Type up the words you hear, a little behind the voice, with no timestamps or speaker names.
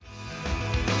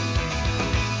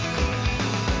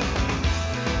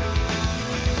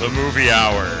The Movie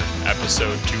Hour,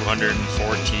 episode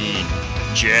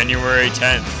 214, January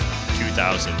 10th,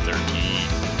 2013.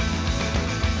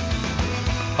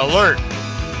 Alert!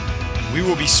 We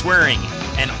will be swearing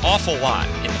an awful lot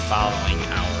in the following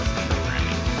hour of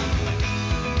programming.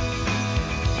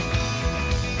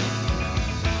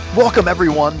 Welcome,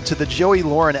 everyone, to the Joey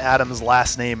Lauren Adams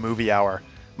Last Name Movie Hour.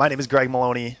 My name is Greg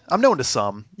Maloney. I'm known to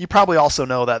some. You probably also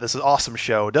know that this awesome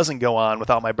show doesn't go on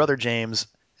without my brother James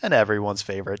and everyone's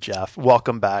favorite Jeff.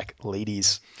 Welcome back,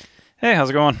 ladies. Hey, how's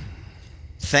it going?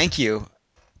 Thank you.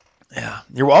 Yeah,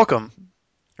 you're welcome.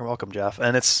 You're welcome, Jeff.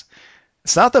 And it's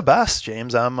not the best,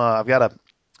 James. I've got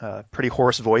a pretty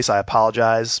hoarse voice. I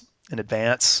apologize in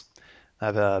advance. I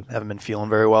haven't been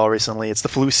feeling very well recently. It's the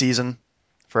flu season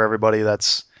for everybody.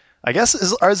 I guess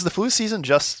is the flu season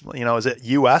just, is it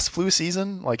U.S. flu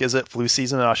season? Like, is it flu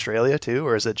season in Australia too,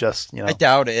 or is it just, I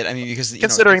doubt it. I mean, because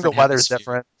considering the weather's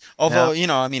different. Although,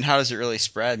 how does it really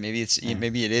spread? Maybe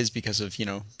it is because of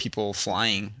people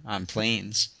flying on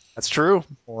planes. That's true.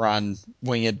 Or on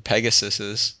winged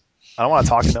Pegasuses. I don't want to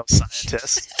talk to no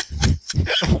scientists.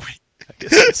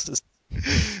 Pegasus.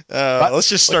 Let's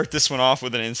just start this one off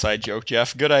with an inside joke,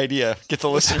 Jeff. Good idea. Get the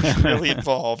listeners really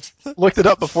involved. Looked it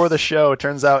up before the show.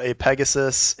 Turns out a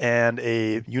Pegasus and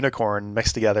a unicorn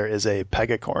mixed together is a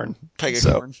pegacorn. Pegacorn.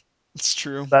 So it's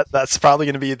true. That's probably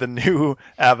going to be the new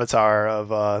avatar of.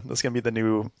 That's going to be the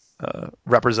new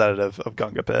representative of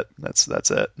Gunga Pit. That's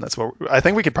it. That's what I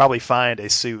think we could probably find a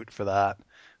suit for that.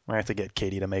 We have to get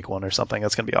Katie to make one or something.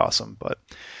 That's going to be awesome. But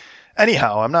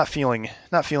anyhow, I'm not feeling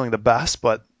the best,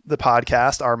 but the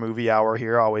podcast, our movie hour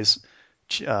here, always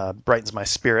brightens my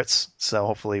spirits. So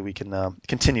hopefully we can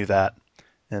continue that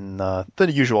in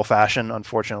the usual fashion.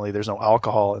 Unfortunately, there's no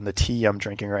alcohol in the tea I'm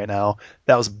drinking right now.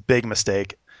 That was a big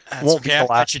mistake. Won't be the last.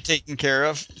 Got you taken care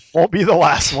of. Won't be the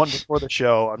last one before the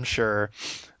show, I'm sure.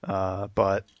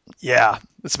 But yeah,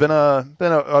 it's been a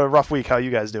rough week. How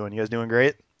you guys doing? You guys doing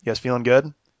great? You guys feeling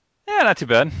good? Yeah, not too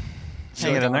bad.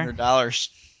 Hanging in there. $100.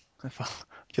 I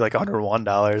feel like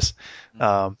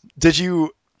 $101. Did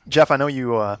you, Jeff? I know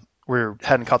you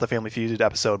hadn't caught the Family Feud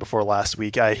episode before last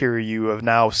week. I hear you have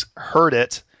now heard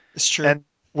it. It's true. And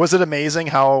was it amazing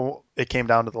how it came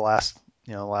down to the last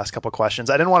couple of questions?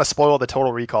 I didn't want to spoil the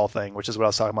Total Recall thing, which is what I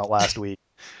was talking about last week.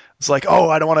 It's like,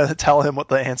 I don't want to tell him what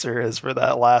the answer is for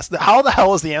that last. How the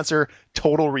hell is the answer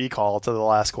Total Recall to the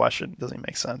last question? Doesn't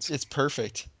make sense. It's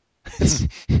perfect.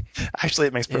 Actually,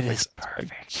 it makes perfect sense.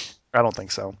 Perfect. I don't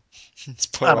think so. It's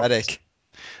poetic.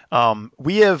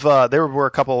 We have there were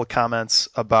a couple of comments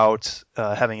about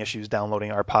having issues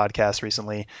downloading our podcast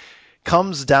recently.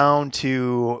 Comes down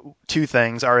to two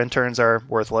things. Our interns are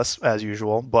worthless as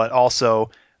usual, but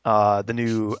also the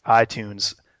new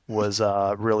iTunes was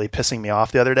really pissing me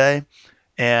off the other day,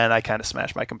 and I kind of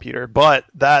smashed my computer. But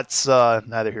that's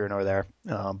neither here nor there.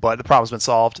 But the problem's been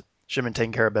solved. Should have been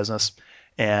taking care of business.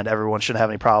 And everyone shouldn't have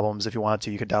any problems. If you want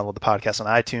to, you can download the podcast on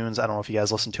iTunes. I don't know if you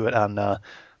guys listen to it on the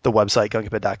website,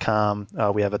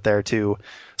 gungapit.com. We have it there, too.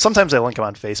 Sometimes I link them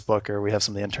on Facebook, or we have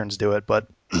some of the interns do it. But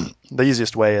the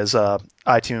easiest way is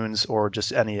iTunes or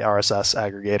just any RSS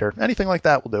aggregator. Anything like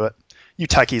that will do it. You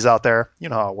techies out there, you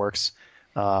know how it works.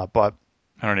 But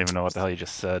I don't even know what the hell you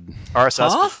just said.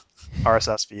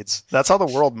 RSS feeds. That's how the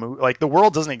world moves. Like, the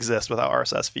world doesn't exist without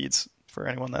RSS feeds. For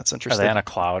anyone that's interested. Are they on a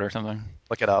cloud or something?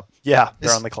 Look it up. Yeah,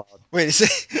 they're on the cloud. Wait,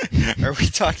 are we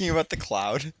talking about the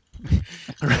cloud?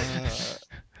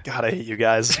 God, I hate you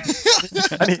guys.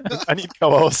 I need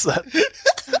co-hosts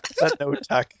that know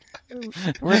tech.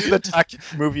 We're in the tech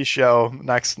movie show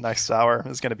next hour.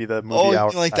 Is going to be the movie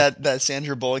hour. Oh, like that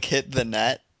Sandra Bullock hit The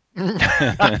Net?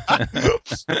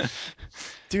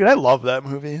 Dude, I love that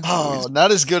movie.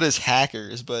 Not as good as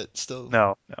Hackers, but still.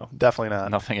 No, definitely not.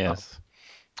 Nothing is.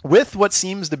 With what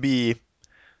seems to be,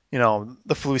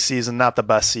 the flu season, not the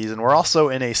best season, we're also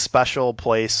in a special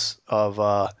place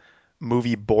of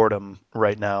movie boredom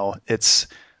right now. It's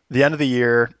the end of the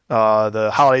year. The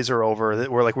holidays are over.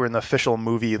 We're in the official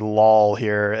movie lull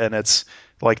here, and it's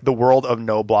like the world of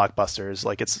no blockbusters.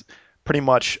 Like, it's pretty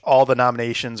much all the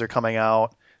nominations are coming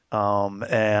out,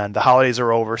 and the holidays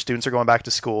are over. Students are going back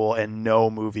to school, and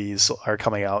no movies are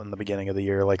coming out in the beginning of the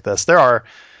year like this. There are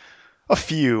a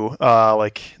few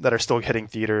that are still hitting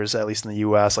theaters, at least in the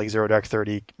U.S. Like Zero Dark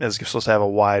 30 is supposed to have a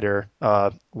wider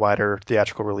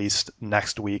theatrical release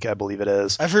next week, I believe it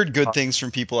is. I've heard good things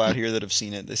from people out here that have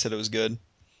seen it. They said it was good.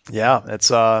 Yeah, it's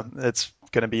going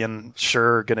to be in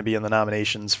the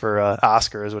nominations for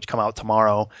Oscars, which come out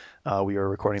tomorrow. We are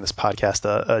recording this podcast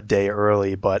a day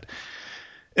early, but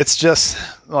it's just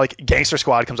like Gangster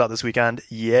Squad comes out this weekend.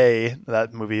 Yay.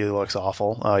 That movie looks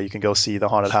awful. You can go see The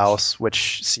Haunted House,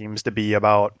 which seems to be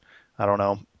about, I don't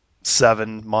know,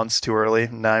 7 months too early,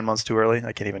 9 months too early.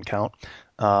 I can't even count.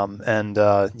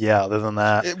 Yeah, other than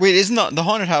that, Wait, isn't the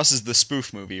Haunted House is the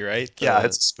spoof movie, right? yeah,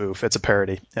 it's a spoof. It's a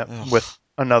parody. Yep, with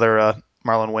Ugh. another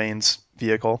Marlon Wayne's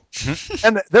vehicle.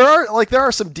 And there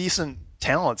are some decent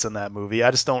talents in that movie.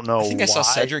 I just don't I know think I saw why.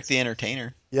 Cedric the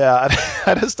Entertainer. Yeah,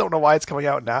 I just don't know why it's coming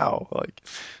out now. Like,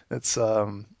 it's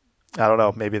I don't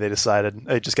know. Maybe they decided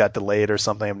it just got delayed or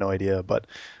something. I have no idea. But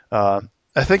uh,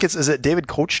 I think is it David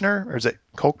Koechner or is it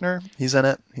Koechner? He's in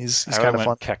it. He's I would kind have of fun.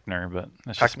 went Keckner, but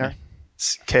that's just Koechner, me.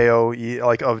 Koe,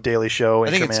 like of Daily Show, I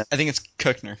think Anchorman, it's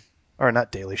Kushner. or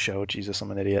not Daily Show. Jesus,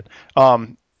 I'm an idiot.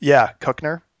 Yeah,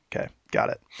 Koechner. Okay, got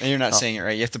it. And you're not Uh, saying it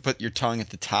right. You have to put your tongue at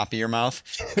the top of your mouth.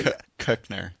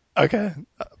 Kushner. okay,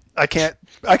 I can't.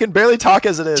 I can barely talk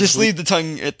as it is. Just leave the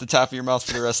tongue at the top of your mouth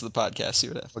for the rest of the podcast. See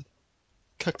what happens.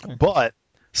 Kushner. But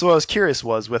so what I was curious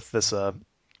was with this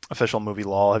official movie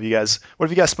law. What have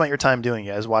you guys spent your time doing?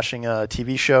 You guys watching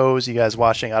TV shows? You guys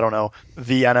watching, I don't know,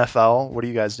 the NFL? What are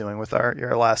you guys doing with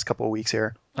your last couple of weeks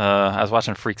here? I was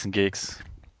watching Freaks and Geeks.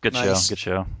 Good show. Nice. Good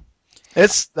show.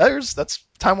 That's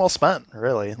time well spent,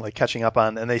 really. Like catching up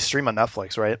on, and they stream on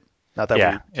Netflix, right? Not that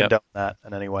Yeah. we Yep. condone that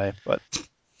in any way, but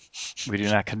We do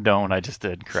not condone. I just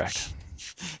did. Correct.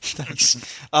 Nice.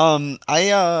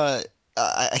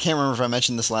 I can't remember if I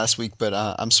mentioned this last week, but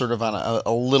I'm sort of on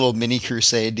a little mini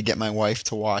crusade to get my wife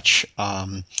to watch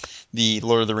the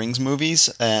Lord of the Rings movies,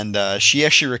 and she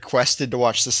actually requested to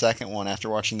watch the second one after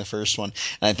watching the first one,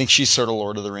 and I think she's sort of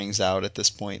Lord of the Rings out at this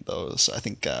point, though. So I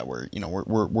think we're in so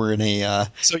we're in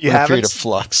a period of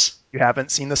flux. you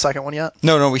haven't seen the second one yet?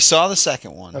 No, we saw the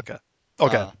second one, Okay.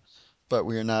 Okay. uh, but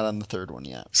we are not on the third one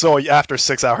yet. So after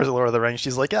 6 hours of Lord of the Rings,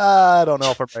 she's like, I don't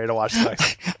know if I'm ready to watch the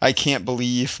next one. I can't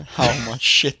believe how much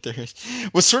shit there is.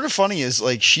 What's sort of funny is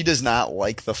like she does not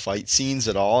like the fight scenes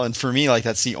at all, and for me, like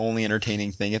that's the only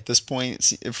entertaining thing at this point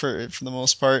for the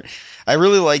most part. I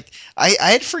really like. I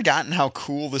had forgotten how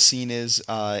cool the scene is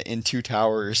in Two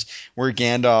Towers where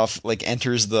Gandalf like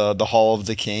enters the Hall of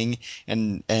the King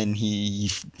and he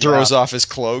throws off his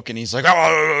cloak and he's like,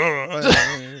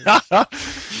 Uh,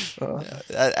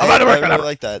 I'm not I working really on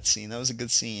like that scene. That was a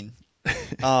good scene.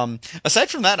 Aside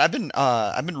from that, I've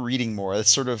been reading more. That's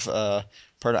sort of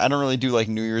part of, I don't really do like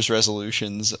New Year's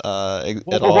resolutions Whoa, at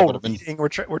whoa, all, whoa! but I've been Reading.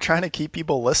 We're trying to keep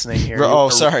people listening here. You oh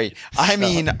want to sorry. I read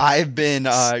mean, I've been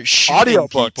shooting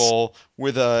audiobooks. people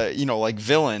with like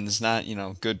villains, not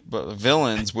good, but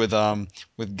villains with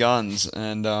guns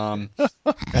and I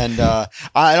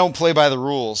don't play by the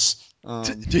rules.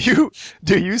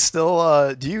 Do you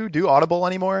still do you do Audible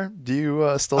anymore? Do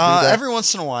you still do that? Every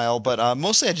once in a while, but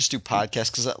mostly I just do podcasts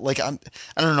because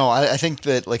I don't know. I think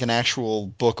that like an actual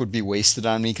book would be wasted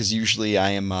on me because usually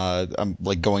I'm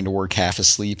like going to work half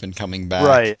asleep and coming back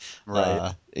Right,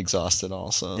 right. exhausted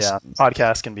also. Yeah,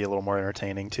 podcasts can be a little more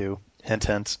entertaining too. Hint,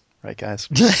 hint. Right, guys.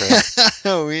 Just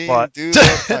saying. We But do love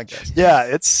podcasts. yeah,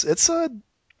 it's a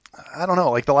I don't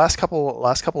know. Like the last couple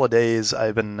of days,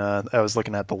 I was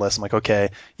looking at the list. I'm like, okay,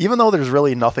 even though there's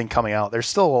really nothing coming out, there's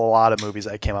still a lot of movies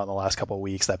that came out in the last couple of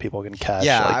weeks that people can catch.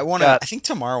 Yeah, Like I you wanna. got I think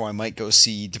tomorrow I might go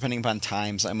see, depending upon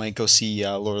times, I might go see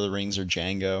Lord of the Rings or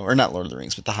Django, or not Lord of the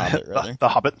Rings, but The Hobbit rather. the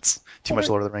Hobbits. Too much Hobbit.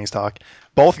 Lord of the Rings talk.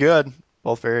 Both good.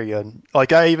 Both very good.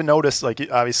 Like I even noticed, like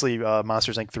obviously,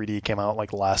 Monsters Inc. 3D came out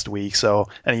like last week, so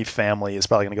any family is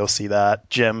probably gonna go see that.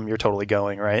 Jim, you're totally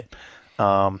going, right?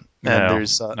 And No,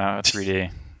 there's no,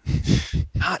 3D.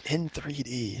 not in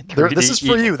 3D. This 3D is for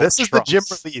you. equal This is the Jim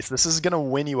trumps. release. This is gonna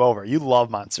win you over. You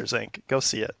love Monsters Inc. Go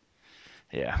see it.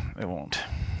 Yeah, it won't.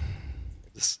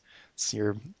 It's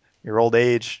your old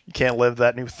age. You can't live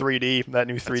that new 3D, That's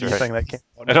right. thing that came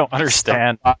out. I don't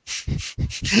understand.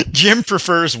 Jim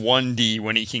prefers 1D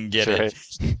when he can get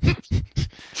That's it. right.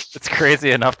 It's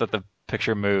crazy enough that the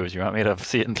picture moves. You want me to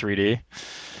see it in 3D?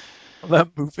 That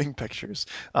moving pictures.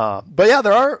 But yeah,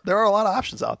 there are a lot of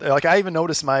options out there. Like I even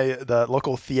noticed the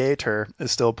local theater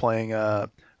is still playing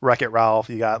Wreck It Ralph.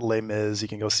 You got Les Mis. You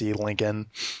can go see Lincoln.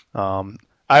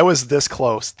 I was this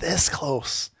close to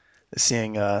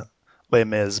seeing Les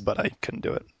Mis, but I couldn't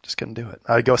do it. Just couldn't do it.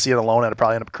 I'd go see it alone. I'd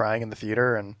probably end up crying in the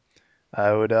theater, and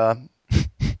I would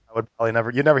probably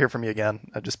never. You'd never hear from me again.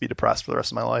 I'd just be depressed for the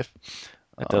rest of my life.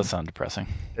 It does Um, sound depressing.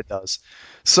 it does.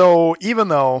 So even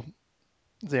though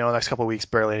the next couple of weeks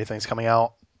barely anything's coming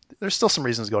out, there's still some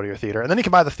reasons to go to your theater, and then you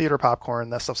can buy the theater popcorn.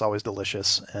 That stuff's always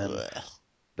delicious, and Ugh.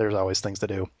 there's always things to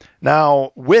do.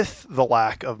 Now, with the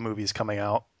lack of movies coming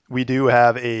out, we do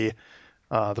have the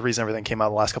reason everything came out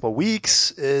the last couple of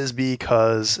weeks is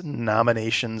because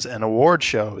nominations and award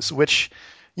shows, which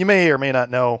you may or may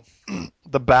not know,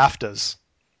 the BAFTAs.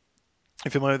 Are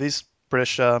you familiar with these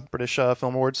British Film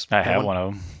Awards? I have Anyone one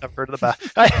of them. ever heard of the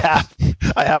BAFTA? I have.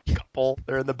 I have a couple.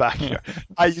 They're in the backyard.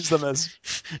 I use them as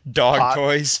Dog pot.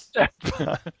 toys. I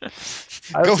was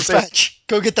Go gonna say fetch.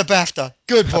 Go get the BAFTA.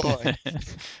 Good boy.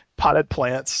 potted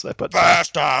plants. I put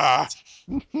BAFTA.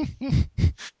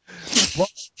 What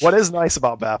what is nice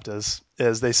about BAFTAs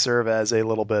is they serve as a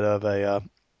little bit of a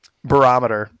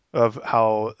barometer of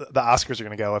how the Oscars are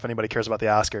going to go. If anybody cares about the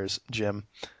Oscars, Jim.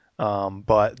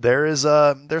 But there's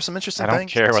some I interesting don't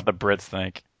things. care what the Brits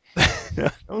think,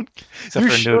 except You for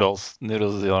should. Noodles.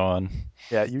 Noodles is the only one.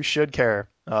 Yeah, you should care.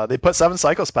 They put Seven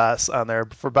Psychopaths on there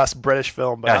for best British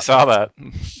film, but Yeah, I not saw best.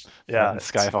 that. Yeah, And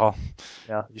Skyfall.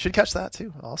 yeah, you should catch that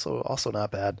too. Also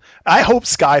not bad. I hope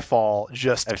Skyfall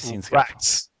just I've seen Skyfall.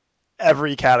 wrecks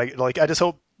every category. Like I just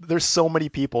hope there's so many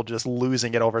people just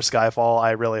losing it over Skyfall.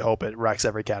 I really hope it wrecks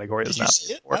every category Did it's you not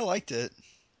see it? for. I liked it.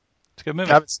 It's a good I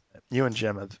movie. haven't seen it. You and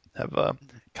Jim have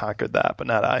conquered that, but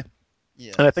not I.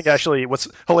 And I think Yes. actually what's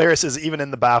hilarious is even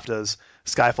in the BAFTAs,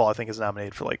 Skyfall I think is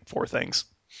nominated for like 4 things.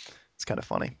 It's kind of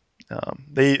funny.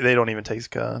 They don't even take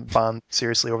Bond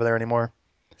seriously over there anymore.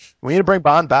 We need to bring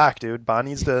Bond back, dude. Bond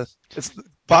needs to. It's Bond's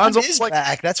Bond almost is like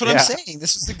back. That's what I'm Yeah. saying.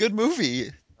 This is a good movie. Yeah.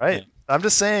 right. I'm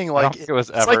just saying I don't like think it was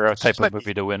it's like ever a type of comedy.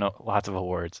 movie to win lots of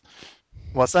awards.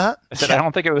 What's that? I said I Yeah.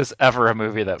 don't think it was ever a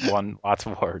movie that won lots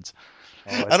of awards.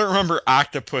 Oh, I don't remember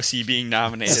Octopussy being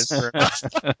nominated it's for.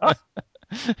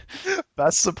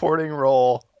 best supporting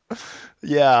role.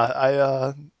 Yeah,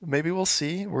 I maybe we'll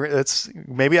see. It's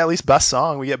maybe at least best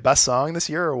song. We get best song this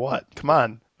year or what? Come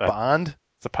on, That's Bond. a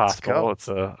Let's go. possible.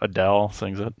 It's Adele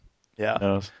sings it. Yeah. Who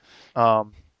knows?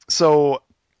 So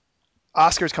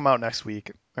Oscars come out next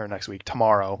week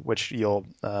tomorrow, which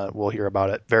we'll hear about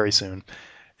it very soon.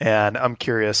 And I'm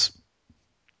curious.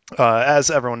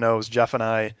 As everyone knows, Jeff and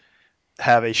I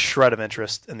have a shred of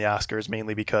interest in the Oscars,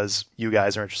 mainly because you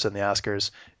guys are interested in the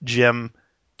Oscars. Jim,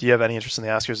 do you have any interest in the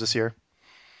Oscars this year?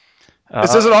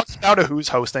 Does it Uh, all come down to who's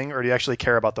hosting, or do you actually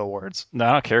care about the awards? no,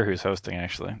 I don't care who's hosting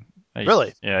actually.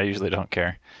 Really? Yeah, I usually don't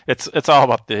care. It's all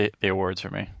about the awards for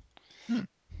me. Hmm.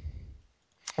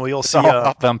 Well, you'll It's see. all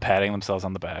about them patting themselves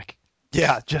on the back.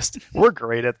 Yeah, just we're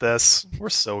great at this. We're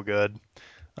so good.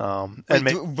 And Wait,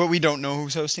 maybe but we don't know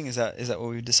who's hosting. Is that what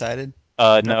we've decided?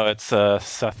 no, No, it's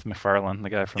Seth MacFarlane, the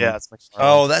guy yeah, from. it's McFarlane.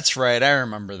 Oh, that's right. I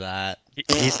remember that.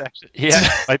 He's actually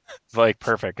like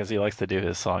perfect because he likes to do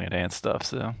his song and dance stuff.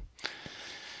 So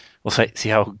we'll see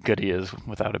how good he is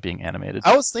without it being animated.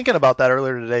 I was thinking about that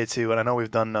earlier today too, and I know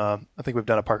we've done. I think we've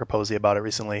done a Parker Posey about it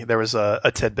recently. There was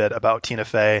a tidbit about Tina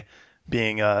Fey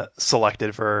being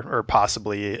selected for or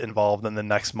possibly involved in the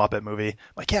next Muppet movie.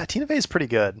 Like, yeah, Tina Fey is pretty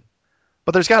good,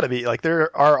 but there's got to be like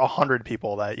there are 100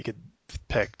 people that you could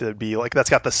pick to be like that's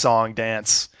got the song,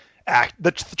 dance, act,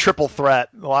 the triple threat.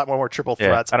 A lot more triple Yeah,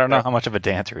 threats I out don't know there, how much of a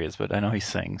dancer he is, but I know he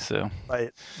sings. So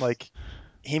right? Like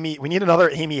we need another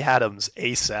Amy Adams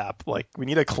ASAP. Like we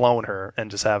need to clone her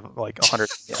and just have like 100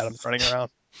 Amy Adams running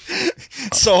around.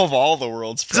 Solve all the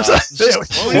world's Just problems.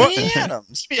 Just clone what Amy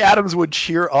Adams. Amy Adams would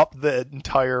cheer up the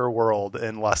entire world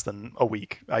in less than a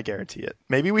week. I guarantee it.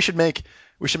 Maybe we should make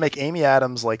Amy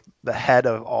Adams like the head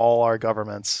of all our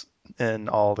governments in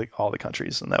all the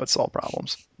countries, and that would solve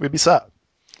problems. We'd be set.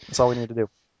 That's all we need to do.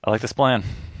 I like this plan.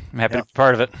 I'm happy Yeah, to be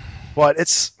part of it. but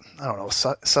it's I don't know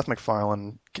Seth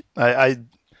MacFarlane.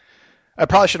 I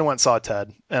probably should have went and saw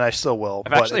Ted, and I still will.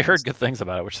 I've But actually heard good things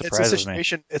about it, which it's a surprises me.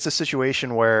 situation. It's a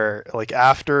situation where, like,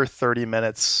 after 30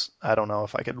 minutes, I don't know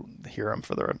if I could hear him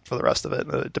for the rest of it.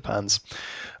 It depends.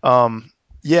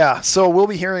 Yeah, so we'll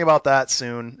be hearing about that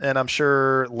soon, and I'm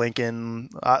sure Lincoln.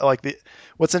 Like the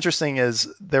what's interesting is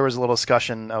there was a little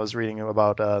discussion I was reading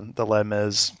about the Les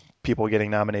Mis people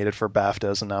getting nominated for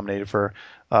BAFTAs and nominated for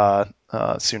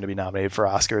soon to be nominated for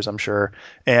Oscars, I'm sure,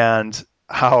 and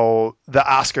how the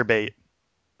Oscar bait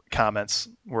comments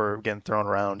were getting thrown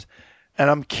around. And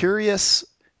I'm curious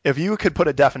if you could put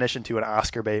a definition to an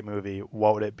Oscar bait movie,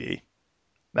 what would it be?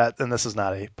 And this is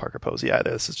not a Parker Posey either.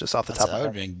 This is just off the top of That my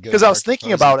would head be a good because I was Parker thinking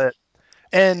Posey. about it,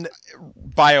 and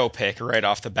Biopic right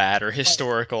off the bat or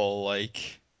historical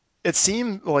like. it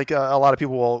seemed like a lot of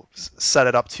people will set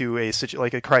it up to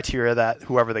like a criteria that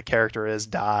whoever the character is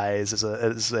dies is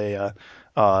a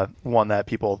one that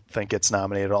people think gets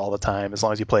nominated all the time. As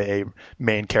long as you play a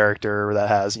main character that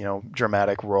has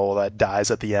dramatic role that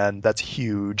dies at the end, that's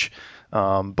huge.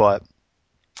 But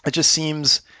it just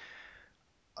seems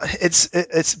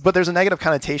it's but there's a negative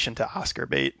connotation to Oscar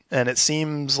bait, and it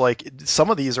seems like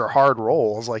some of these are hard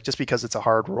roles. Like just because it's a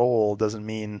hard role doesn't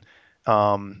mean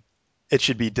it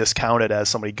should be discounted as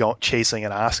somebody chasing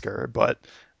an Oscar. But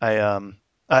I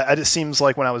It just seems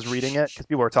like when I was reading it, because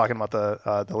people were talking about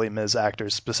the Les Mis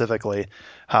actors specifically,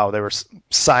 how they were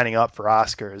signing up for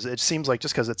Oscars. It seems like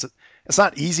just because it's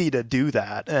not easy to do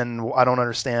that, and I don't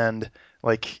understand.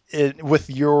 Like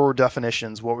with your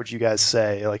definitions, what would you guys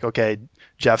say? Like, okay,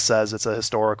 Jeff says it's a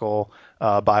historical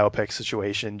biopic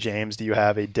situation. James, do you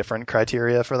have a different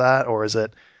criteria for that, or is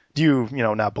it? Do you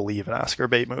not believe in Oscar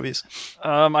bait movies?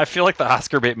 I feel like the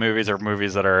Oscar bait movies are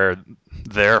movies that are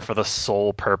there for the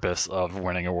sole purpose of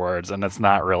winning awards, and it's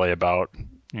not really about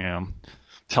you know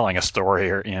telling a story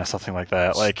or something like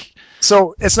that. Like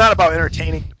So it's not about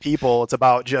entertaining the people; it's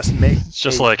about just making it's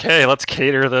just a like, hey, let's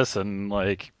cater this and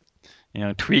like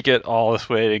tweak it all this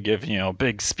way to give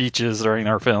big speeches during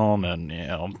our film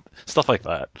and stuff like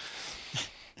that.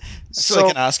 I feel like so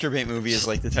an Oscar bait movie is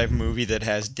like the type of movie that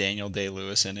has Daniel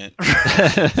Day-Lewis in it.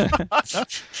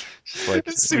 Just like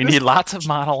as we soon as need lots of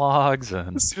monologues as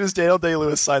and soon as Daniel Day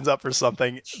Lewis signs up for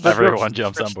something, the everyone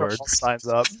jumps on director board. all signs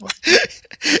up.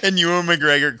 And Ewan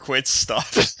McGregor quits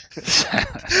stuff.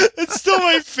 It's still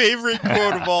my favorite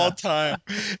quote of all time.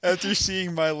 After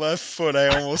seeing my left foot, I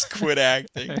almost quit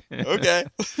acting. Okay.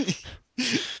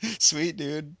 Sweet,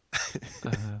 dude.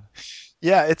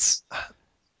 Yeah, it's.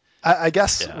 I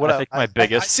guess Yeah, what I think my I see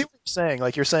biggest what you're saying.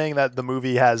 Like you're saying that the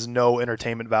movie has no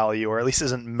entertainment value, or at least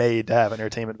isn't made to have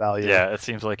entertainment value. yeah, it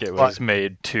seems like it But was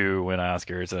made to win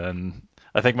Oscars, and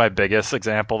I think my biggest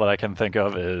example that I can think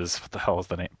of is what the hell is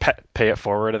the name? Pay It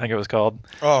Forward, I think it was called.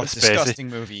 Oh, With Spacey. disgusting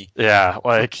movie. Yeah,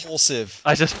 like Repulsive.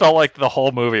 I just felt like the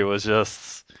whole movie was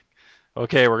just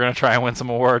okay. We're gonna try and win some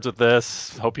awards with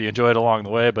this. Hope you enjoyed along the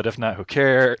way, but if not, who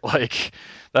cares? Like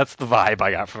that's the vibe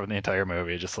I got from the entire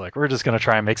movie. Just like we're just gonna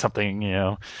try and make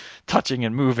something touching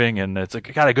and moving, and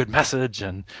got a good message,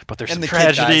 but there's some And the kid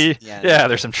dies at tragedy. the end. Yeah,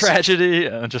 there's some Oops. tragedy,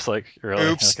 and just like really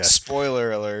Oops. okay.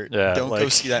 Spoiler alert. Yeah, Don't go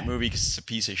like see that movie because it's a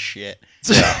piece of shit.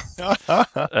 yeah,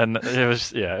 and it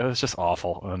was just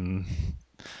awful, and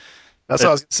that's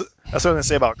what it that's what I was gonna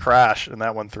say about Crash, and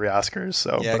that won 3 Oscars.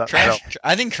 So, Yeah, but I don't.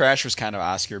 I think Crash was kind of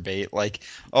Oscar bait. Like,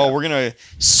 oh, Yeah, we're gonna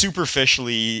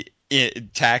superficially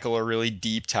tackle a really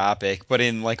deep topic, but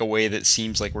in like a way that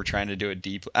seems like we're trying to do it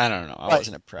deep. I don't know. I right,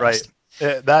 wasn't right.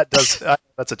 impressed. That does.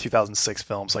 That's a 2006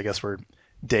 film, so I guess we're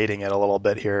dating it a little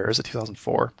bit here. Or is it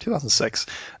 2004? 2006.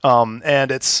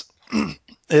 And it's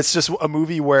just a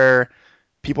movie where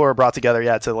people are brought together,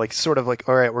 yeah, to like sort of like,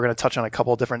 all right, we're going to touch on a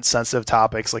couple different sensitive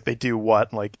topics. Like they do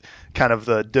what, like kind of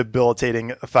the debilitating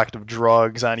effect of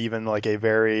drugs on even like a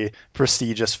very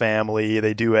prestigious family.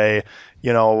 They do a,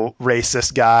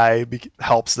 racist guy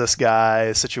helps this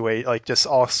guy situate, like just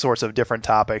all sorts of different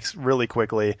topics really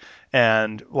quickly.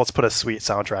 And let's put a sweet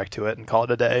soundtrack to it and call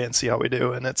it a day and see how we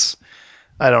do. And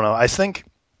I don't know. I think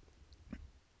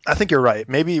you're right.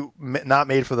 Maybe not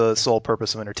made for the sole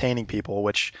purpose of entertaining people,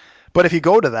 but if you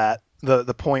go to that,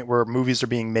 the point where movies are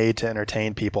being made to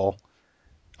entertain people,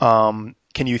 can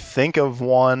you think of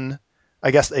one,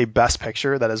 I guess, a best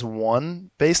picture that is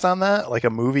one based on that? Like a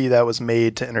movie that was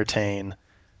made to entertain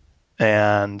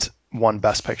and won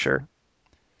best picture?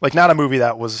 Like not a movie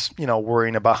that was,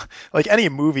 worrying about, like any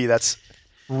movie that's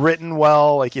written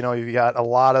well, like, you've got a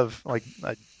lot of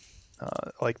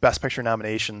like best picture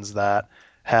nominations that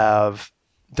have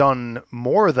done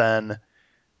more than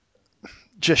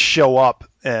just show up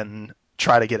and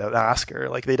try to get an Oscar.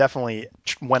 Like they definitely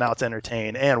went out to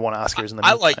entertain and won Oscars in the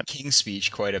I like meantime. King's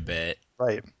Speech quite a bit.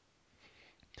 Right.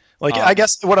 Like I Um,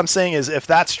 guess what I'm saying is if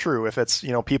that's true, if it's,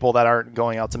 people that aren't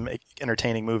going out to make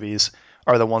entertaining movies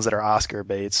are the ones that are Oscar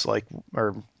baits, like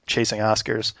or chasing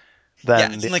Oscars, Yeah, I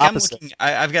then the mean, like I'm opposite. looking.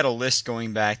 I've got a list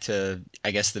going back to, I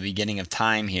guess, the beginning of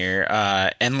time here,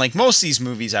 and like most of these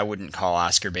movies, I wouldn't call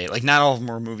Oscar bait. Like not all of them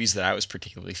were movies that I was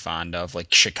particularly fond of,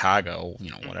 like Chicago,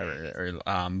 whatever.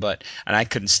 But and I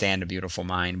couldn't stand A Beautiful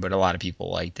Mind, but a lot of people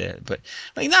liked it. But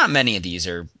like not many of these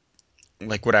are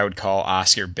like what I would call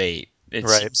Oscar bait. It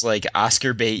Right. seems like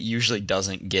Oscar bait usually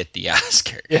doesn't get the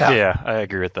Oscar. Yeah. yeah, I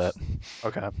agree with that.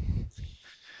 Okay.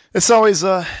 It's always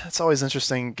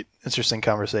interesting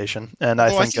conversation, and I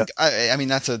Although I think think I mean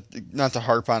that's a not to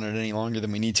harp on it any longer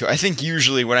than we need to. I think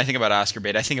usually when I think about Oscar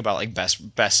bait, I think about like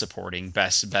best supporting,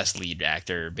 best lead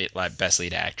actor, like best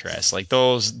lead actress. Like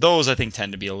those I think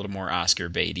tend to be a little more Oscar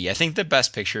baity. I think the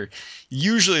best picture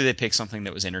usually they pick something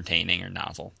that was entertaining or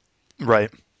novel.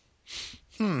 right.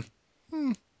 Hmm.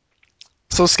 Hmm.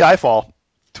 So Skyfall,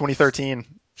 2013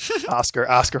 Oscar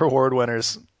award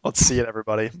winners. Let's see it,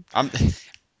 everybody. I'm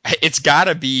it's got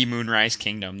to be Moonrise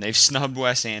Kingdom. They've snubbed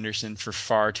Wes Anderson for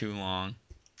far too long.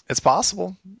 It's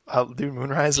possible. Dude,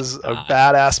 Moonrise is a Not.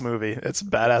 badass movie. It's a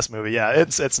badass movie. Yeah,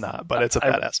 it's not, but it's a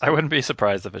badass I movie. wouldn't be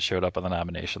surprised if it showed up on the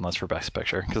nomination list for Best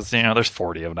Picture because there's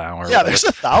 40 of them now or Yeah, whatever. there's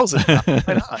 1,000 now.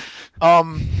 Why not?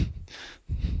 Um,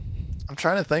 I'm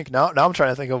trying to think now. Now I'm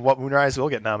trying to think of what Moonrise will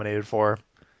get nominated for.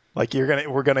 Like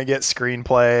we're gonna get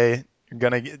screenplay. You're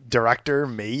gonna get director, You're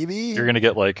maybe. gonna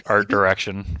get like art Maybe.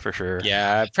 direction for sure.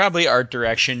 Yeah, probably art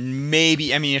direction.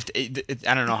 Maybe. I mean, if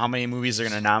I don't know how many movies they're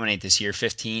going to nominate this year,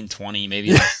 15, 20, maybe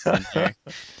Yeah. they'll put in there.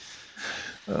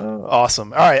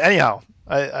 Awesome. All right. Anyhow,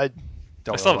 I I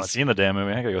don't still really haven't want to. seen the damn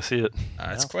movie. I gotta go see it.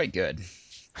 It's Yeah, quite good.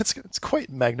 it's quite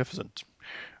magnificent.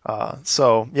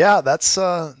 So yeah, that's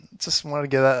just wanted to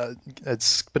get that.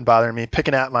 It's been bothering me,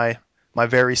 picking at my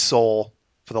very soul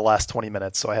for the last 20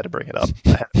 minutes, so I had to bring it up. I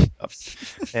had to bring it up,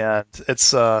 and it's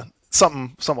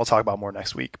something we'll talk about more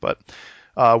next week. But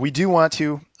we do want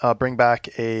to bring back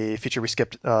a feature we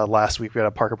skipped last week. We had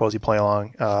a Parker Posey play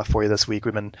along for you this week.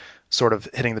 We've been sort of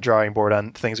hitting the drawing board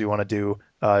on things we want to do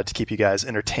to keep you guys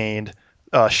entertained.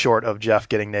 Short of Jeff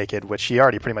getting naked, which he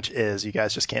already pretty much is. You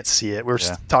guys just can't see it. We're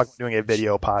Yeah, talking about doing a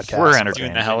video we're podcast. Doing the entertained, but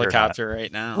you're not. helicopter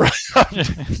right now. Right.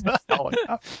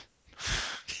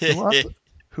 Who wants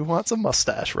who wants a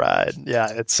mustache ride? Yeah,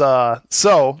 it's A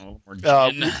little more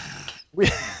uh gin. we we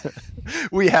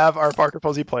we have our Parker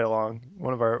Posey play along,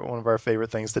 one of our favorite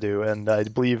things to do, and I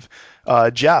believe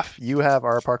Jeff, you have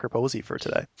our Parker Posey for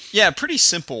today. Yeah, pretty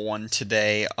simple one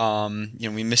today.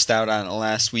 We missed out on it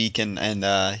last week, and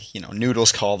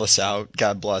Noodles called us out.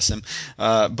 God bless him.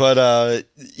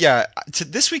 Yeah,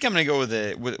 this week I'm gonna go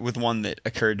with one that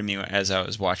occurred to me as I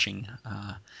was watching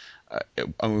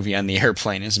a movie on the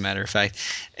airplane, as a matter of fact.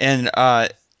 And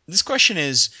this question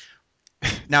is,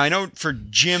 now I know for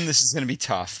Jim this is gonna be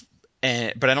tough,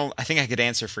 but I don't. I think I could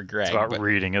answer for It's Greg, about but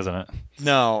reading, isn't it?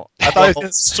 no. I thought it Well,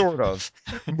 was sort of.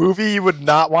 a movie you would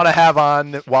not want to have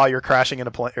on while you're crashing in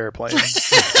a airplane.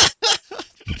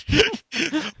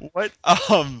 What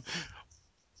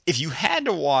if you had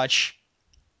to watch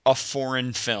a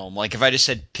foreign film, like if I just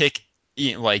said pick,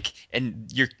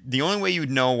 and you're the only way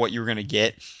you'd know what you were gonna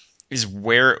get is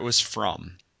where it was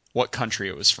from, what country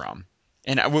it was from,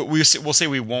 and we'll say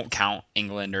we won't count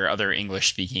England or other English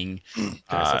speaking Okay,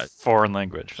 so foreign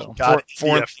language film. God,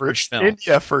 foreign language film.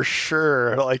 India for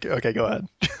sure. Like, okay, go ahead.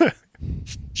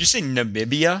 Did you say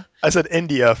Namibia? I said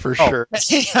India for Oh, sure.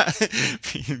 yeah.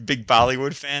 Big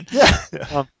Bollywood fan. Yeah, yeah.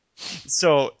 Um,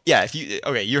 so yeah, if you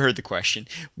okay, you heard the question.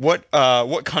 What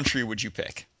country would you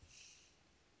pick?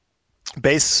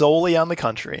 Based solely on the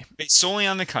country. Based solely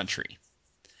on the country.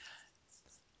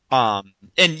 And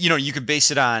you could base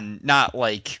it on not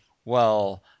like,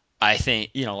 well, I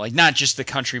think, like not just the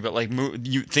country, but like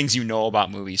things about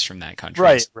movies from that country.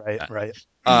 And Right, stuff right, like that.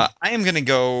 right. I am gonna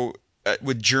go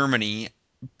with Germany,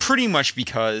 pretty much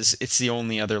because it's the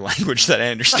only other language that I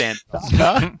understand.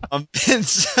 And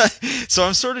so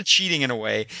I'm sort of cheating in a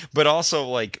way, but also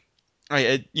like,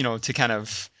 to kind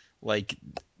of like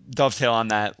dovetail on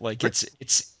that, like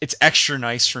it's extra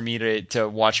nice for me to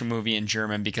watch a movie in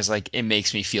German because like it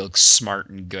makes me feel smart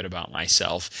and good about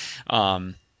myself.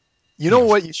 You You know know,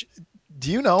 what?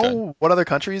 Do you good. know what other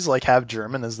countries like have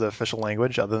German as the official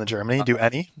language other than Germany? Do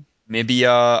any?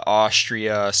 Namibia,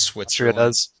 Austria, Austria Switzerland.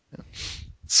 does.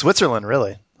 Switzerland,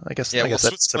 really? Yeah, I well, guess that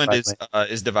Switzerland surprised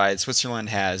me. is divided. Switzerland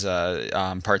has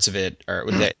parts of it, or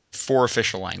with the four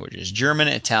official languages: German,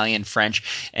 Italian,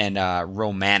 French, and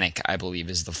Romanic. I believe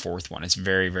is the fourth one. It's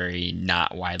very, very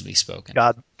not widely spoken.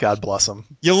 God bless them.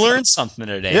 You learned something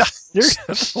today, Yeah, you're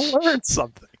folks. gonna learn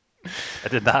something. I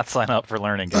did not sign up for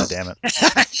learning. God damn it!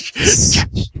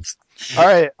 All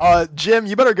right, Jim,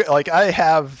 you better go. Like, I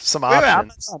have some Wait, I'm not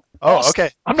options. done. Oh, okay.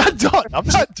 I'm not done. I'm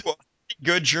Two not.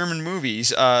 good German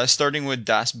movies, starting with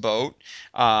Das Boot.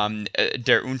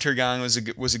 Der Untergang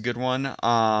was a good one.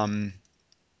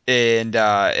 And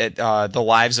The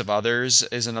Lives of Others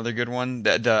is another good one.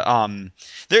 There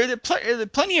are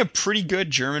plenty of pretty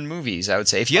good German movies, I would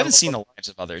say. If you I haven't seen The Lives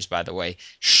of Others, by the way,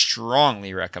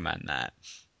 strongly recommend that.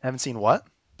 haven't seen what?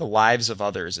 The Lives of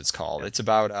Others, it's called. It's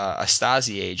about a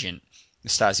Stasi agent.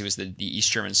 Stasi was the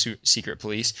East German secret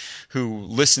police who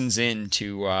listens in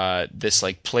to this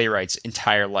like playwright's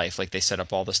entire life. Like they set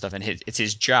up all this stuff, and it's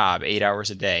his job, 8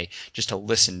 hours a day, just to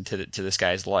listen to this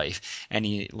guy's life. And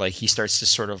he starts to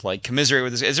sort of like commiserate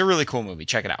with this. It's a really cool movie.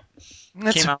 Check it out.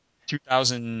 It's Came out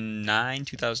 2009,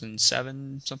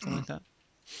 2007, something like that.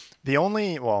 the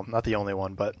only, well, not the only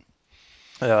one, but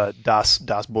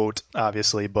Das Boot,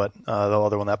 obviously. But the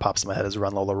other one that pops in my head is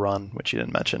Run Lola Run, which you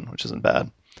didn't mention, which isn't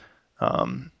bad.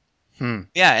 Um,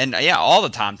 Yeah, and yeah, all the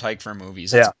Tom Tykwer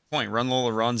movies. That's a Yeah, good point. Run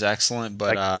Lola Run's excellent,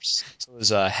 but Beggars. so is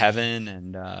Heaven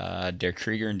and Der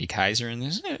Krieger and Die Kaiser and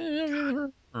this.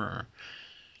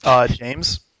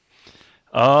 James.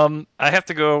 I have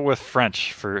to go with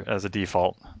French for as a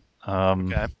default.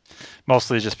 Okay.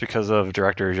 Mostly just because of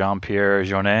director Jean-Pierre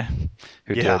Jeunet,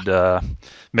 who Yeah. did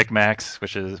Micmacs,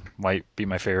 which might be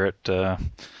my favorite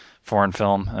foreign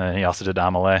film. He also did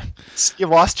Amelie. You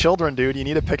lost children, dude. You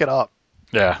need to pick it up.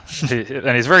 Yeah,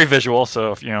 and he's very visual.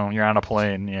 So if you're on a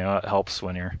plane, it helps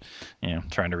when you're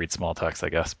trying to read small text, I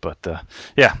guess. But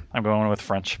yeah, I'm going with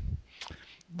French.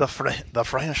 The French. The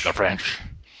French.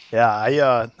 Yeah,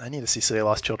 I need to see City of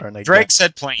Lost Children again. Drake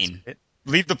said plane.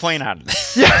 Leave the plane out of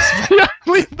this. Yes,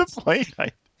 leave the plane.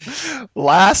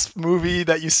 Last movie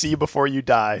that you see before you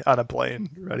die on a plane.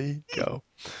 Ready? Go.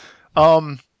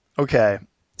 Um. Okay.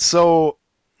 So,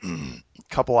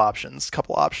 couple options.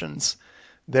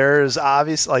 There's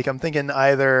obvious. Like I'm thinking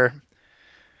either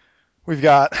we've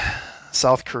got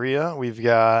South Korea, we've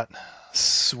got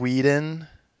Sweden,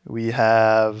 we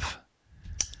have.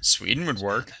 Sweden would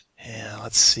work. Yeah.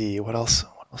 Let's see. What else?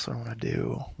 What else would I want to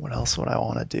do? What else would I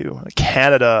want to do?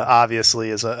 Canada obviously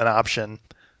is an option.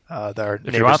 There are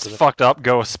If you want fucked up,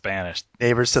 go with Spanish.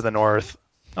 neighbors to the north.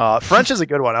 French is a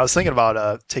good one. I was thinking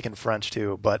about taking French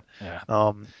too, but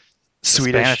Yeah.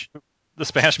 Swedish. The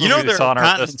Spanish You know movies we there saw are on our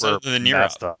list continents were other than Europe,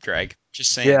 messed up. Drake.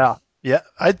 Just saying. Yeah, yeah.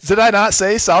 Did I not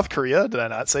say South Korea? Did I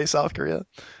not say South Korea?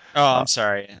 Oh, Uh, I'm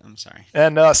sorry. I'm sorry.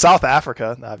 and South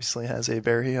Africa obviously has a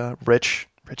very rich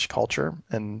culture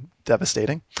and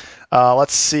devastating.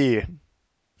 Let's see.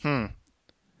 Hmm.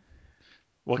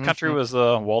 What country Mhm. was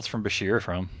Waltz from Bashir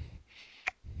from?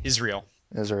 Israel.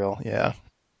 Israel. Yeah.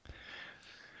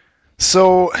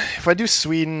 So if I do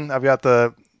Sweden, I've got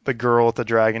the girl with the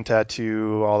dragon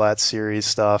tattoo, all that series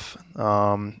stuff.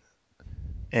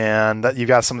 And that you've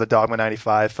got some of the Dogma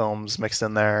 95 films mixed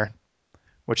in there,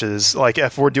 which is like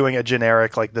if we're doing a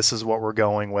generic like this is what we're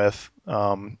going with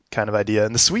kind of idea.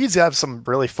 And the Swedes have some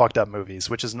really fucked up movies,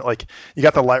 which is like you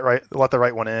got the Let the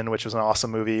Right One In, which was an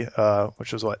awesome movie,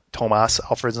 which was what Thomas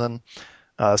Alfredson,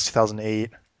 it's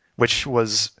 2008, which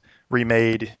was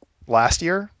remade last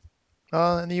year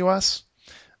in the U.S.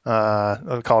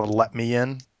 Called Let Me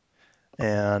In,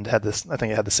 and had this. I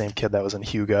think it had the same kid that was in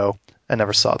Hugo. I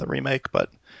never saw the remake, but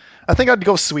I think I'd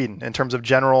go Sweden in terms of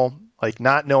general, like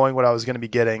not knowing what I was going to be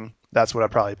getting. That's what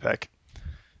I'd probably pick.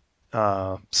 Wait,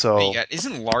 you So got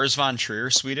isn't Lars von Trier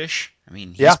Swedish? I mean,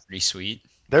 he's yeah, pretty sweet.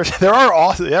 there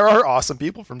are awesome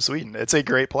people from Sweden. It's a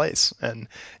great place, and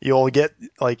you'll get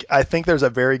like I think there's a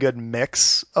very good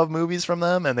mix of movies from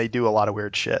them, and they do a lot of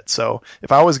weird shit. So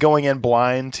if I was going in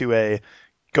blind to a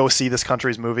go see this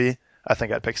country's movie, I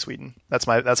think I'd pick Sweden. That's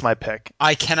my pick.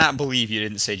 I cannot believe you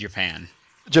didn't say Japan.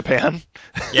 Japan.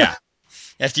 Yeah.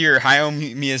 After your Hayao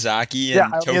Miyazaki Yeah,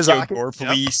 and Hayao Tokyo Miyazaki. Gore Yep.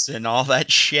 Police and all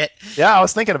that shit. Yeah, I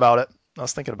was thinking about it.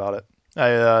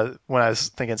 When I was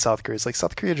thinking South Korea, it's like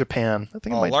South Korea, Japan. I think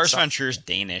it Oh, might be Lars South. von Trier's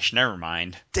Danish. Never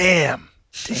mind. Damn.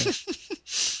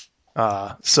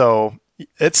 So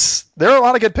there are a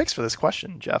lot of good picks for this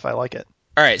question, Jeff. I like it.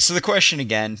 All right, so the question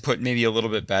again, put maybe a little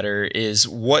bit better, is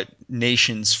what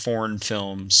nation's foreign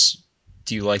films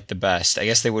do you like the best? I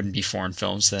guess they wouldn't be foreign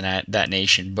films than that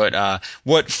nation, but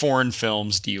what foreign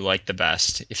films do you like the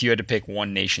best? If you had to pick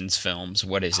one nation's films,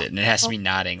 what is it? And it has to be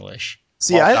not English.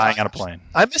 See, While I dying on a plane.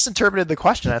 I misinterpreted the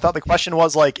question. I thought the question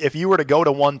was like if you were to go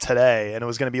to one today and it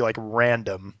was going to be like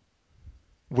random,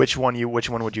 which one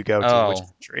would you go to? Which Oh,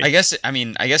 country? I guess I for me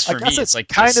guess it's it's like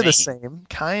the kind of the same. same.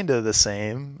 Kind of the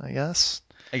same, I guess.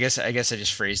 I guess I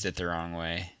just phrased it the wrong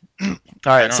way. All I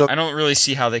right, don't so I don't really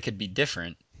see how they could be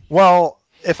different. well,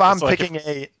 if I'm It's like picking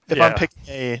if I'm yeah, picking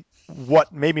a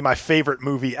what maybe my favorite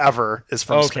movie ever is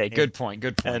from Okay, Spain, good point.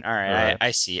 Good point. and All right, right.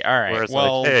 I see. All right. Where it's like,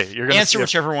 Well, hey, you're gonna answer see a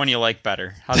whichever one you like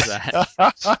better. How's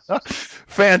that?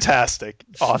 fantastic,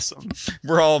 awesome.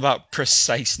 We're all about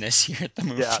preciseness here at the Yeah,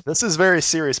 movie. this is very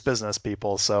serious business,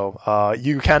 people. So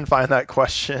you can find that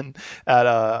question at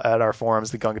our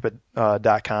forums,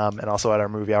 thegungapit.com, and also at our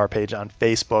movie hour page on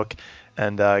Facebook.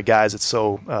 And guys, it's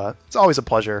always a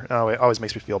pleasure. It always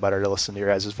makes me feel better to listen to your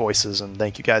guys' voices. And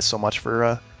thank you guys so much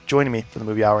for joining me for the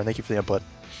movie hour. And thank you for the input.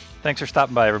 Thanks for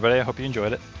stopping by, everybody. I hope you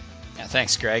enjoyed it. Yeah,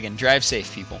 thanks, Greg, and drive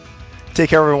safe, people. Take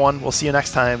care, everyone. We'll see you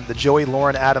next time. The Joey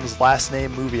Lauren Adams last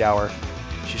name movie hour.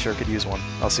 She sure could use one.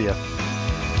 I'll see you.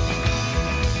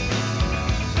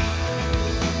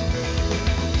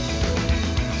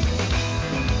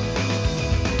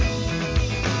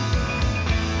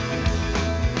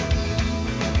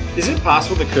 Is it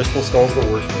possible that Crystal Skull's the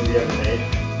worst movie ever made?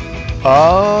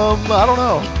 I don't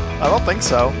know. I don't think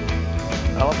so.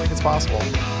 I don't think it's possible.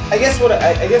 I guess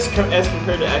as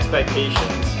compared to expectations,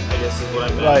 I guess is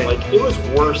what I meant. Right. Like, it was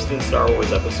worse than Star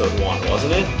Wars Episode 1,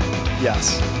 wasn't it?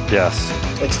 Yes. Yes.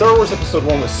 Like, Star Wars Episode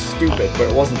 1 was stupid, but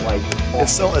it wasn't like It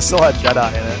still had Jedi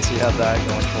in it, so you have that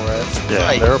going for it. Yeah.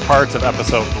 Right. There were parts of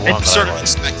episode 1 I that sort I of liked.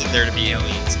 expected there to be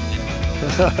aliens.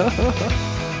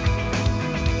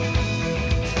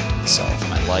 Solve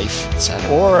my life,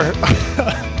 etc.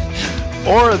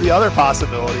 Or the other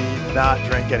possibility, not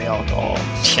drink any alcohol,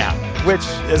 Yeah. which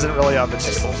isn't really on the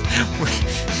table.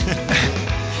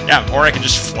 Yeah, or I can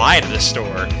just fly to the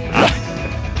store.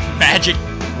 Magic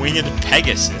winged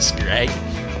Pegasus, Greg.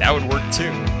 That would work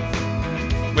too.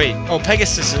 Wait,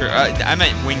 Pegasus are. I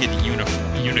meant winged unicorn.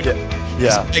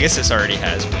 Yeah. Pegasus already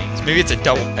has wings. Maybe it's a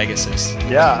double Pegasus.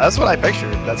 Yeah, that's what I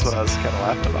pictured. That's what I was kind of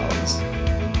laughing about.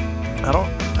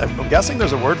 I'm guessing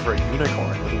there's a word for a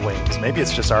unicorn with wings. Maybe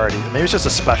it's just a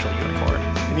special unicorn.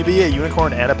 Can you be a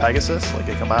unicorn and a Pegasus? Like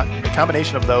a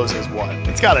combination of those is what?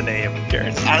 It's got a name,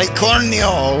 guaranteed.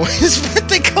 Alicornio is what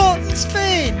they call it in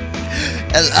Spain.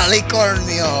 El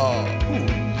alicornio.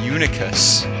 Ooh,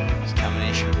 unicus. It's a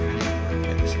combination of unicorn and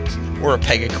Pegasus. Or a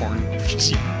pegacorn, which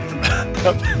is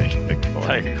Pegacorn.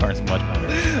 Pegacorn's much better.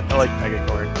 I like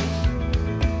pegacorn.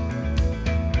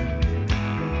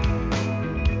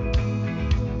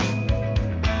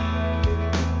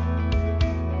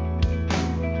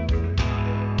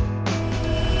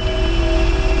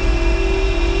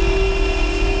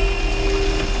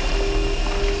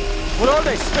 What are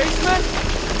they, spacemen?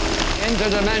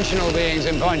 Interdimensional beings,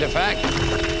 in point of fact.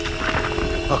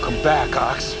 Welcome back,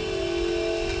 Ox.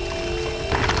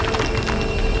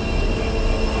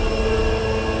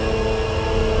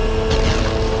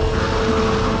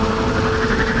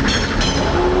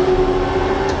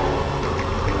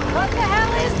 What the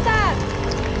hell is that?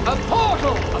 A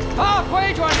portal! A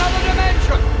pathway to another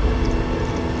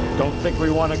dimension! Don't think we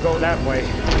want to go that way.